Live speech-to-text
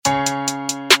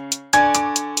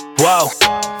Whoa,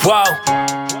 whoa,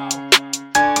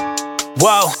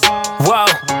 whoa, whoa,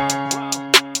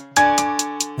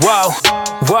 whoa,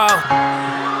 whoa.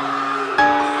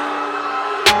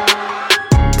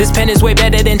 This pen is way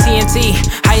better than TNT.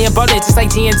 I am ballin' just like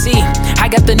TNT. I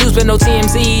got the news but no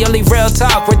TMZ. Only real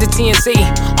talk with the TNC.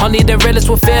 Only the realest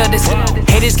will feel this.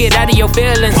 Haters get out of your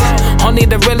feelings. Only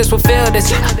the realest will feel this.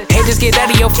 Haters get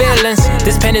out of your feelings.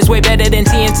 This pen is way better than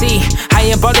TNT. I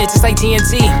am ballin' just like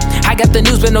TNT. I got the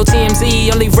news but no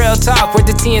TMZ. Only real talk with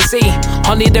the TNC.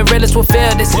 Only the realest will feel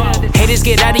this. Haters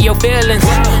get out of your feelings.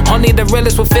 Only the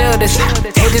realest will feel this.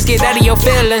 Haters get out of your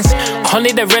feelings.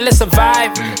 Only the realest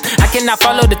survive. I cannot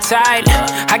follow the tide.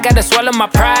 I gotta swallow my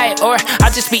pride, or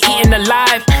I'll just be eaten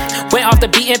alive. Went off the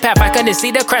beaten path, I couldn't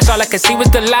see the crash, all I could see was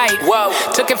the light. Whoa,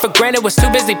 took it for granted, was too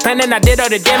busy planning, I did all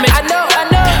the damage. I know.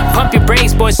 Pump your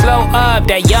brakes, boy, slow up.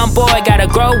 That young boy gotta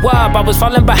grow up. I was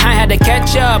falling behind, had to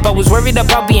catch up. I was worried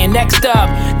about being next up,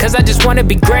 cause I just wanna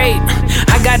be great.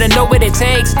 I gotta know what it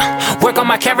takes. Work on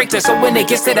my character, so when it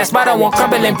gets to that spot, I won't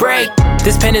crumble and break.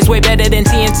 This pen is way better than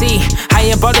TNT. I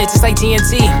am ballin' just like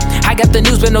TNT. I got the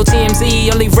news but no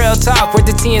TMZ. Only real talk with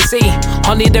the TNC.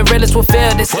 Only the realest will feel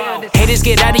this. Haters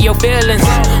get out of your feelings.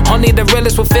 Only the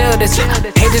realest will feel this.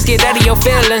 Haters get out of your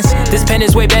feelings. This pen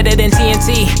is way better than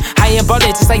TNT. I am ballin'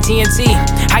 just like TNT.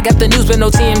 I got the news but no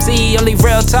TMZ. Only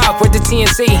real talk with the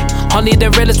TNC. Only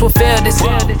the realest will feel this.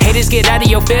 Haters get out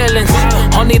of your feelings.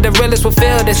 Only the realest will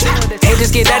feel this. Haters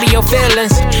get out of your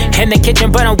feelings. In the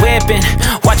kitchen but I'm whipping.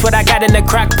 Watch what I got in the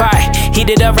crock pot. Heat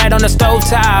it up right on the stove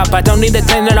top. I don't need to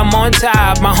clean it, I'm on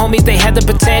top. My homies, they had the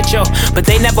potential, but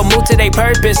they never moved to their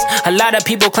purpose. A lot of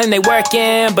people claim they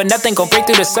working, but nothing gon' break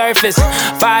through the surface.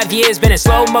 5 years been in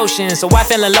slow motion, so I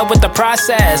fell in love with the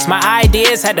process. My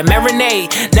ideas had to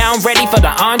marinate, now I'm ready for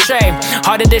the entree.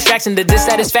 All the distraction, the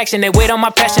dissatisfaction, they wait on my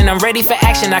passion. I'm ready for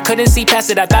action, I couldn't see past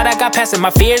it. I thought I got past it,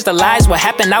 my fears, the lies, what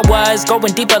happened. I was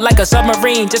going deeper like a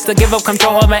submarine, just to give up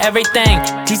control over everything.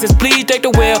 Jesus, please take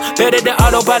the wheel, better than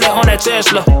autopilot on a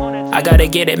Tesla. I gotta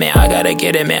get it, man, I gotta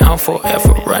get it, man. I'm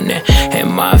forever running, and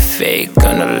my fate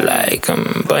gonna like I'm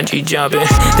bungee jumping.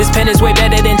 This pen is way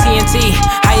better than TNT.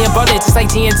 I am ballin' just like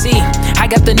TNT. I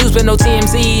got the news but no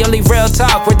TMZ. Only real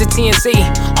talk with the TNC.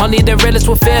 Only the realest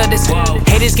will feel this.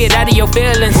 Haters get out of your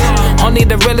feelings. Only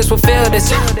the realest will feel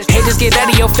this. Haters get out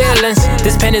of your feelings.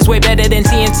 This pen is way better than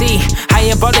TNT.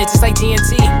 I am ballin' just like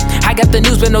TNT. I got the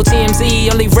news but no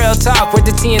TMZ. Only real talk with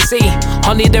the TNC.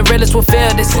 Only the realest will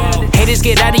feel this. Haters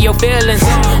get out of your feelings.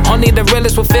 Only the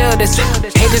realest will feel this.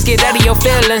 Haters get out of your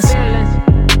feelings.